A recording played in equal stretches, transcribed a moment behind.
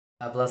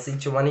God bless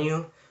each one of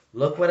you.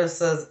 Look what it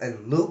says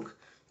in Luke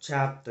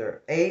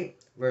chapter 8,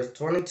 verse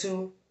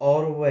 22,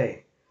 all the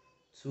way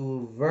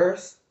to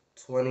verse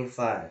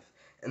 25.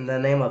 In the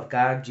name of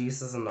God,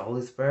 Jesus, and the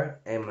Holy Spirit,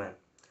 amen.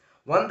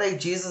 One day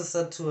Jesus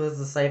said to his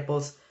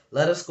disciples,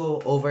 "Let us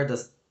go over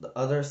the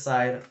other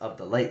side of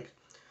the lake."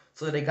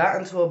 So they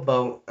got into a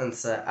boat and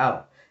set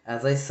out.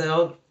 As they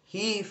sailed,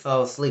 he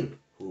fell asleep,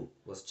 who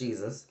was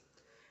Jesus.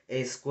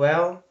 A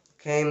squall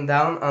came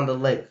down on the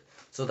lake,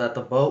 so that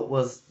the boat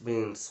was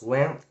being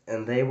swamped,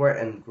 and they were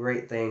in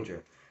great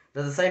danger.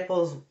 The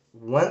disciples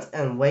went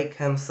and waked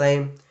him,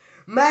 saying,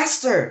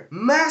 "Master,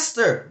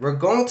 Master, we're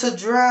going to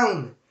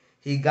drown."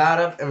 He got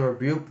up and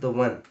rebuked the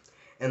wind,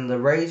 and the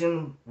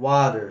raging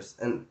waters,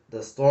 and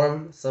the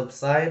storm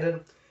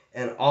subsided,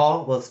 and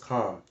all was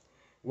calm.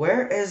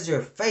 "Where is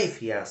your faith?"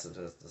 he asked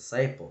his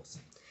disciples.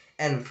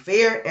 In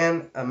fear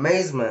and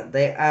amazement,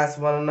 they asked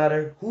one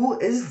another, "Who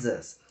is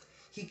this?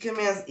 He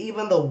commands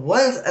even the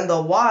winds and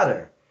the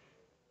water,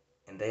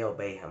 and they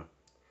obey him."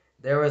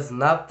 There is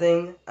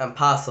nothing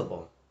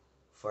impossible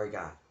for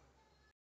God.